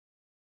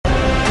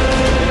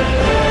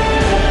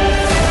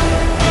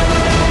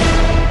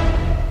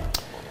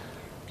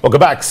Welcome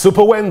back.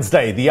 Super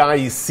Wednesday. The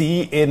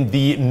IEC in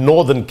the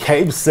Northern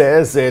Cape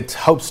says it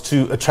hopes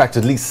to attract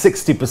at least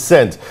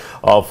 60%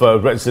 of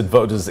registered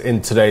voters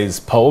in today's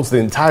polls. The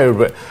entire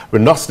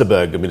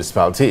Renosterberg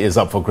municipality is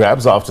up for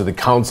grabs after the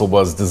council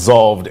was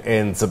dissolved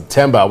in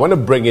September. I want to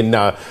bring in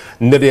Neria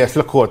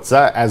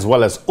Hlakotsa as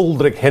well as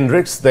Ulrich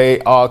Hendricks. They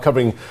are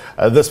covering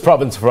this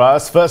province for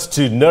us. First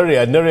to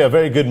Neria. Neria,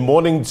 very good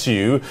morning to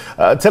you.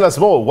 Tell us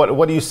more.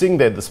 What are you seeing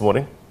there this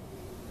morning?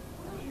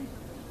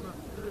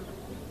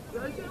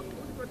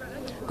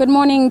 Good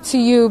morning to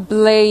you,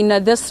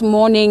 Blaine. This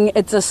morning,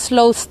 it's a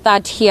slow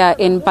start here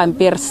in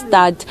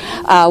Pampierstad.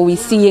 We're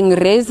seeing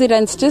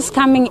residents just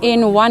coming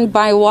in one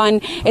by one.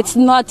 It's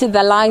not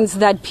the lines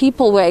that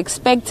people were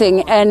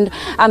expecting. And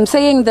I'm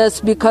saying this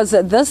because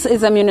this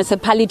is a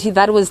municipality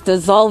that was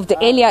dissolved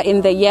earlier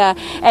in the year.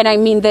 And I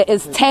mean, there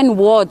is 10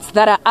 wards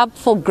that are up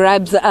for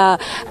grabs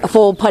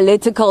for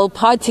political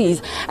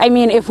parties. I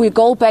mean, if we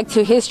go back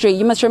to history,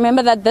 you must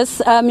remember that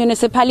this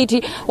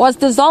municipality was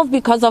dissolved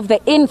because of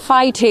the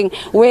infighting,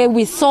 where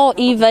we saw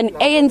even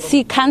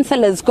ANC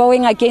councillors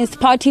going against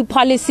party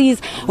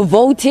policies,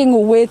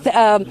 voting with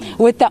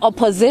the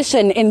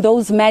opposition in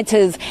those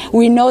matters.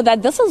 We know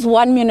that this is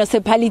one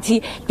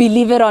municipality,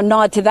 believe it or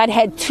not, that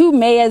had 2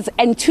 mayors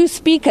and 2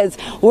 speakers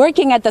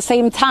working at the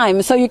same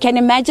time. So you can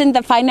imagine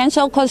the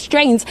financial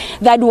constraints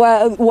that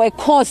were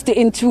caused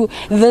into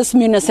this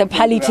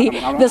municipality.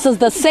 This is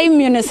the same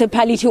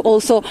municipality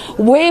also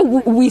where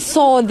we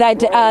saw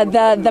that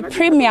the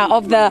Premier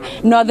of the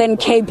Northern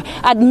Cape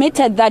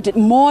admitted that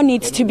more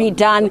needs to be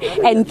done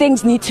and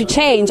things need to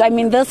change. I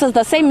mean, this is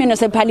the same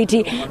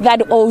municipality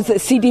that owes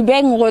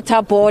Sidibeng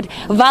Water Board,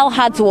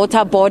 Valhart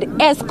Water Board,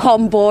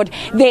 Eskom Board,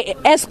 the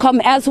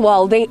Eskom as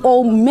well. They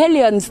owe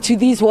millions to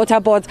these water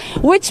boards,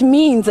 which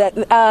means that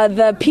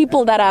the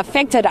people that are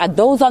affected are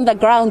those on the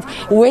ground,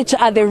 which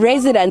are the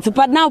residents.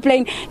 But now,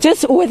 Blaine,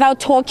 just without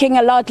talking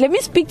a lot, let me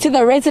speak to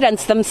the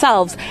residents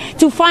themselves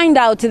to find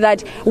out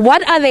that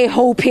what are they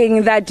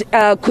hoping that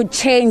could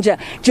change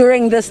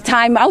during this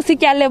time. O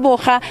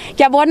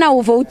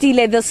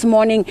votile this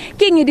morning.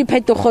 Ke eng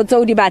diphetogo tse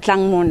o di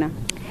batlang mona?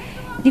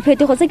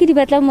 Diphetogo tse ke di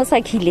batlang mo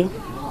Sakhile.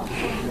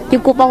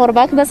 Ke kopa gore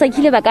ba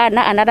Sakhile ba ka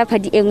na another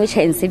party engwe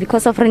chance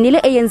because of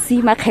renile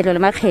ANC makgetlo le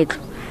makgetlo.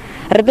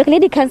 Re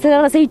begile di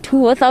councillor say 2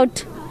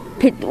 without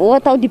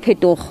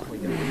diphetogo.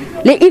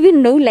 Le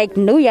even no like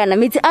no yana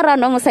metsi a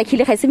rana mo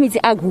Sakhile ga se metsi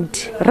a good.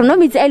 Re no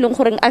metsi a ileng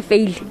gore a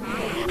fail.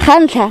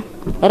 Gantla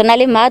re na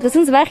le matlo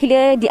since ba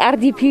gile di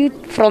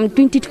RDP from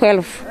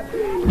 2012.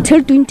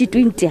 Till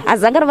 2020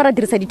 azanga ra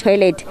dirisa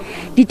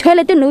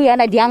di-toilet no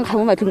yana di ang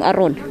mo matlong a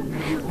rona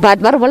but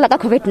ba re bolla ka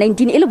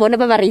COVID-19 ile bone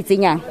ba re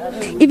itsenyang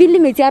even le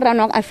metsi a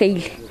ranong a fail.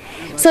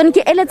 So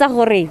nke eletsa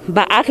gore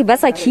baagi ba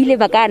Sakhile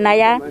ba ka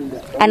naya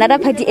another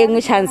party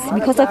engwe chance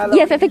because of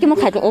EFF ke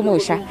mokgatlo o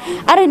mosha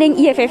a re neng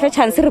EFF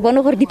chance re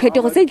bone gore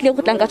diphetogo tse tle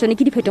go tlang ka tsone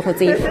ke diphetogo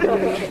tse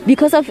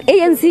because of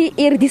ANC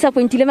e re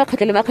disappointile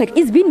makgetlo le makgetlo.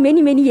 It's been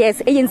many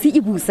years ANC e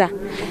busa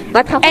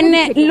but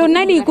and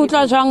lona di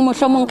ikutlwa jang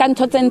mohlomong ka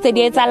ntho tsentse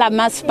di etsa la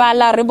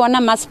masipala re bona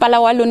masipala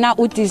wa lona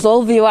o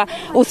dissolviwa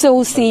o se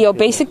o siyo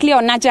basically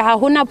ona ja ha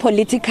hona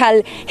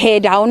political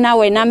head ha ona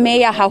wena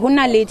mayor ha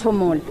hona letho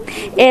mola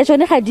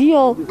jone ga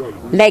dio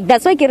like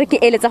that's why ke re ke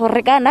eletsa gore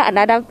re kana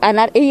another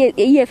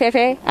EFF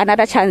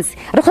another chance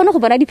re khone go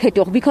bona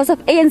diphetogo because of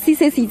ANC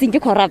se se itseng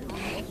ke corrupt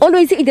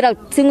always e dira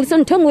sengwe se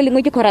ntho ngwe le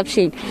ngwe ke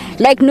corruption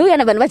like no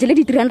yana bana ba jele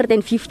di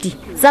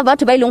 350 sa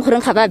batho ba ileng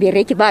gore ga ba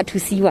bereke ba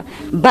thusiwa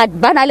but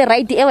ba na le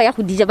right ewa ya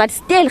go dija but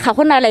still ga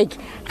gona like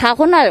ga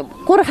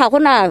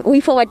gona way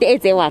forward e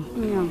tsewang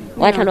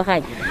wa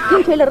tlhaloganya ke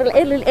ntho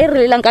e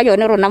re lang ka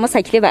yone rona mo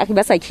Sakhile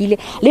ba Sakhile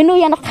le no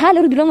yana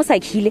khale re dilo mo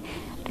Sakhile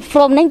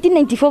from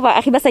 1994 ba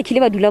agi ba Sakhile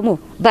ba dula mo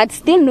but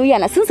still no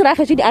yana since ra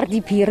getse di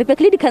RDP re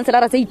pekle di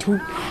councillor tse 2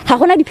 ga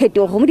gona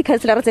diphetogo mo di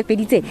councillor tse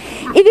peditse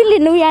even le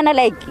no yana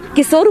like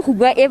ke sorry go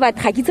bua e ba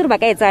ga kitse re ba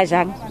ka etsa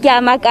jang ke a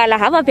makala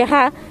ha ba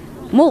pega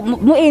mo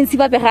ANC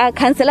ba pega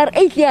councillor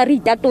 8 ya re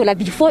itatola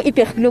before e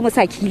pegile mo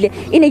Sakhile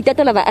e ne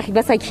itatola ba agi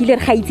ba Sakhile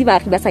re ga itse ba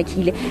agi ba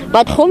Sakhile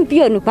but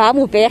gompieno ba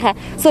mo pega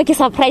so ke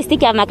surprised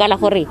ke a makala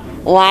gore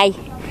why.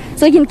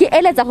 So ke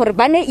eletsa gore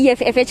ba ne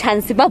EFF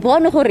chance ba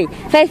bone gore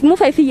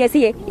 5 years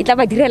e tla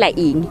ba direla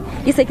eng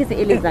e se ke se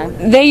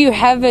eletsang. There you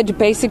have it,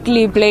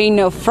 basically,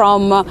 Blaine,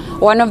 from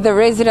one of the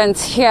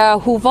residents here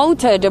who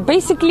voted,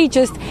 basically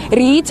just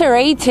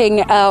reiterating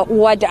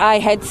what I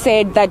had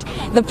said, that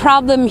the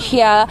problem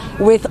here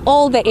with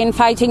all the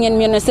infighting in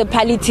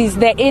municipalities,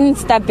 the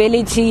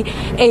instability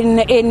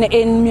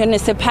in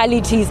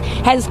municipalities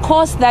has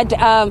caused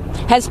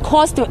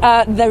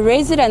the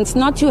residents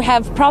not to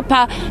have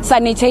proper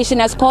sanitation,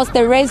 has caused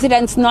the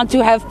residents not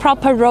to have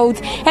proper roads,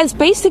 has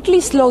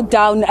basically slowed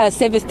down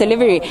service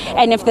delivery.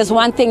 And if there's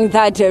one thing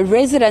that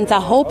residents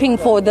are hoping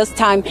for this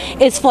time,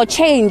 is for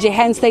change.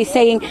 Hence they're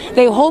saying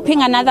they're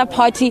hoping another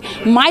party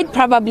might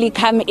probably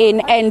come in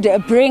and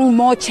bring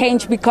more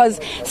change, because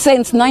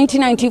since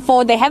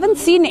 1994 they haven't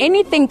seen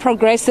anything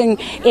progressing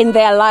in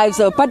their lives.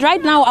 But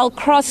right now I'll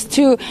cross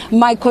to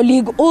my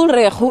colleague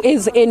Ulrich, who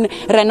is in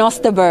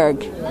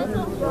Renosterberg.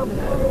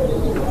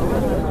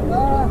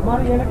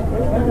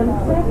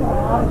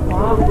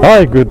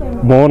 Hi, good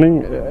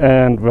morning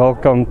and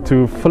welcome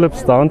to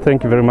Phillipstown.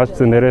 Thank you very much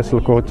to Neria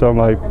Hlakotsa,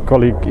 my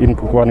colleague in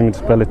Kukwani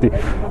municipality.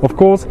 Of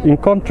course, in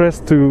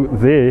contrast to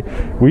there,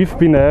 we've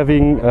been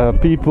having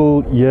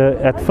people here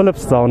at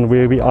Phillipstown,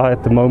 where we are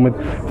at the moment,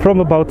 from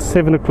about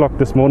 7 o'clock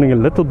this morning, a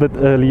little bit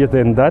earlier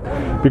than that,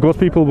 because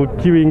people were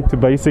queuing to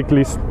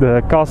basically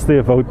cast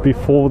their vote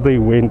before they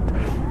went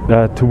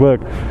to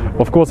work.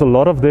 Of course, a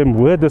lot of them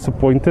were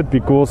disappointed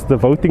because the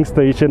voting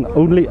station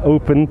only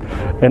opened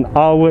an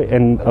hour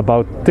and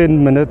about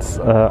 10 minutes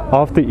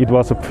after it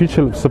was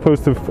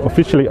supposed to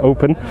officially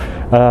open.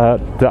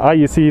 The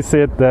IEC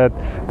said that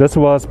this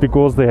was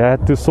because they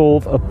had to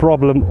solve a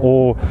problem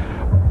or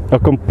a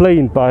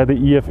complaint by the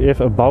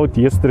EFF about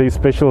yesterday's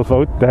special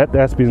vote. That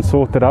has been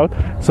sorted out,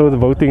 so the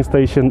voting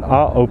stations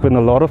are open.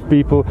 A lot of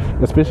people,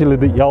 especially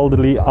the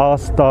elderly, are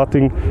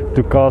starting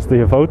to cast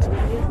their votes.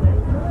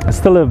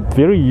 Still a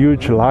very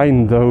huge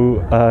line though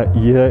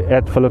here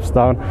at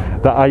Phillipstown.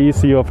 The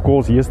IEC, of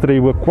course, yesterday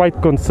were quite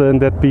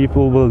concerned that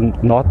people will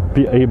not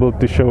be able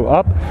to show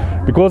up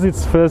because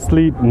it's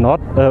firstly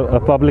not a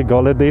public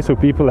holiday, so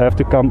people have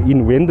to come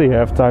in when they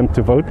have time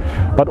to vote,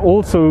 but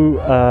also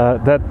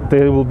that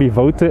there will be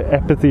voter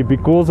apathy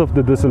because of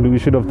the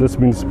dissolution of this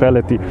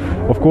municipality.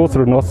 Of course,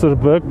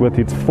 Renosterberg, with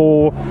its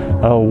 4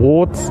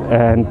 wards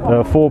and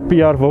 4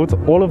 PR votes,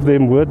 all of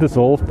them were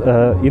dissolved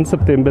in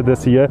September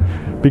this year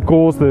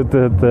because the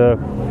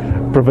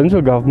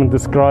provincial government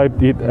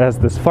described it as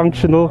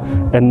dysfunctional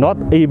and not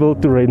able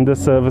to render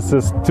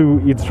services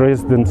to its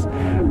residents.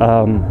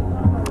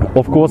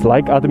 Of course,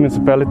 like other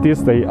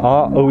municipalities, they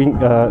are owing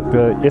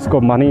the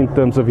ESCOM money in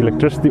terms of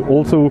electricity,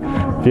 also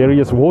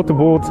various water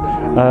boards.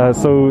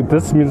 So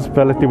this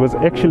municipality was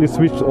actually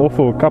switched off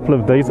for a couple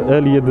of days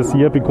earlier this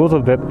year because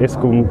of that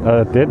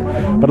ESCOM debt.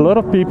 But a lot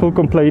of people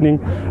complaining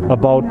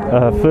about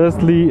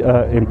firstly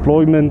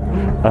employment,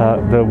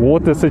 the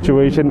water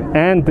situation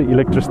and the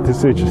electricity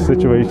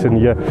situation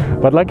here.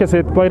 But like I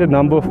said, quite a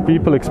number of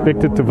people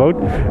expected to vote.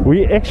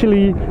 We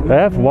actually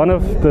have one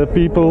of the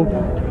people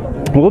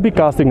will be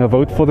casting a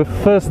vote for the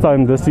first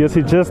time this year.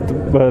 She just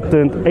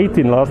turned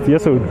 18 last year,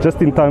 so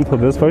just in time for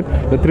this vote.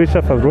 Neria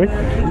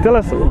Hlakotsa, tell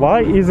us,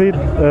 why is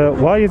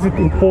it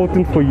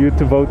important for you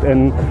to vote,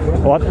 and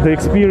what the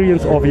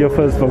experience of your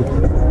first vote?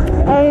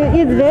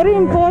 It's very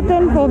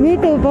important for me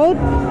to vote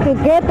to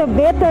get a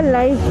better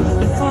life.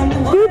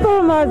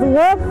 People must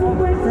work.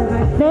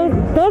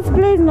 Those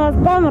places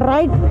must come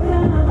right.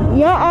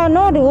 There are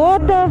no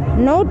water,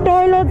 no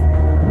toilets.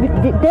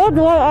 That's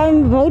why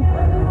I'm voting.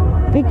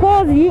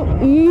 Because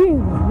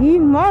he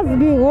must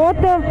be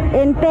water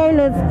and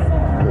toilets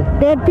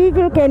that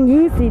people can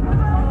use it.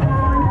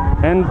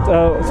 And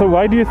so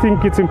why do you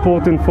think it's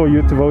important for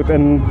you to vote,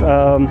 and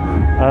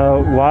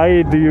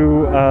why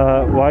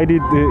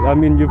did I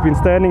mean, you've been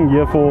standing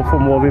here for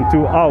more than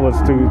 2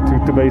 hours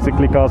to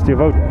basically cast your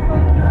vote?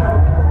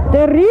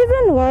 The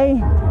reason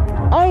why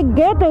I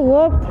get to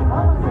work,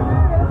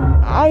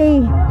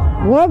 I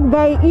work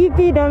by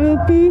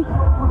EPWP,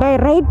 by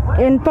road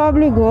and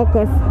public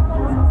workers.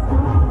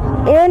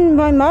 And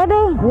my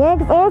mother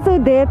works also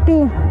there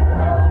too.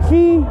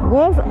 She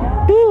works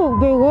too.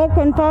 They work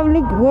on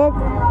public work,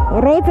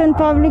 roads and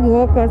public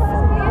workers.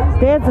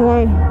 That's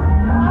why.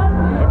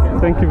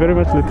 Thank you very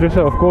much,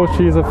 Latricia. Of course,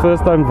 she's a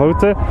first-time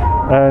voter,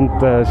 and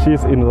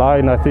she's in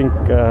line. I think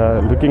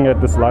looking at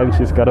this line,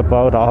 she's got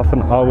about half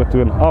an hour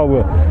to an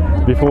hour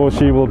before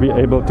she will be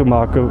able to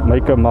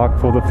make a mark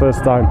for the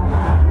first time.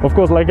 Of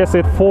course, like I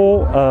said,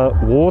 4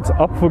 wards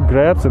up for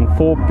grabs and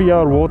 4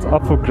 PR wards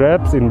up for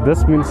grabs in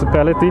this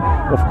municipality.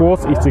 Of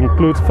course, it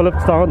includes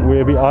Phillipstown,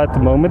 where we are at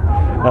the moment.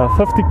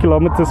 50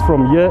 kilometers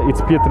from here,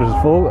 it's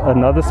Pietersville,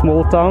 another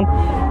small town.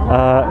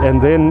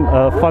 And then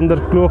Van der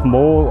Kloof,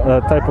 more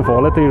type of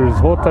holiday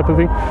resort type of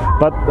thing.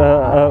 But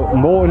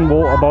more and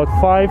more, about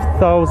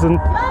 5,000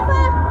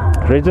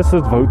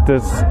 registered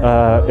voters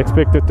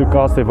expected to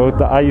cast their vote.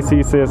 The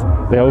IEC says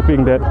they're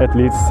hoping that at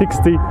least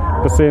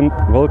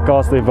 60% will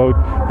cast their vote.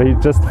 They're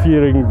just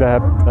fearing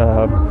that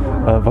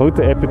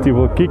voter apathy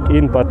will kick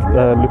in, but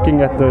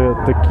looking at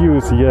the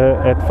queues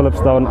here at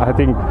Phillipstown, I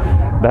think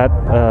that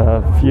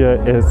fear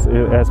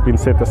has been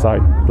set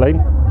aside.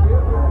 Blaine?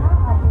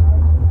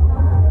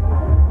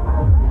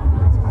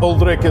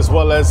 Ulrich, as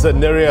well as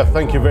Neria,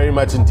 thank you very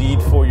much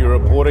indeed for your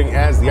reporting.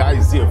 As the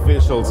IEC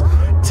officials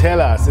tell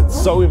us, it's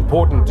so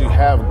important to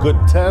have good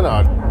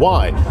turnout.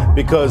 Why?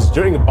 Because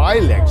during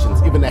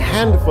by-elections, even a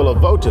handful of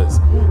voters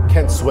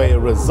can sway a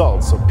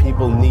result. So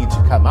people need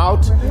to come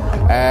out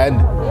and,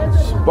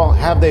 well,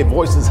 have their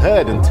voices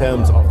heard in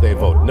terms of their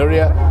vote.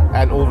 Neria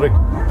and Ulrich,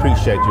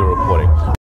 appreciate your reporting.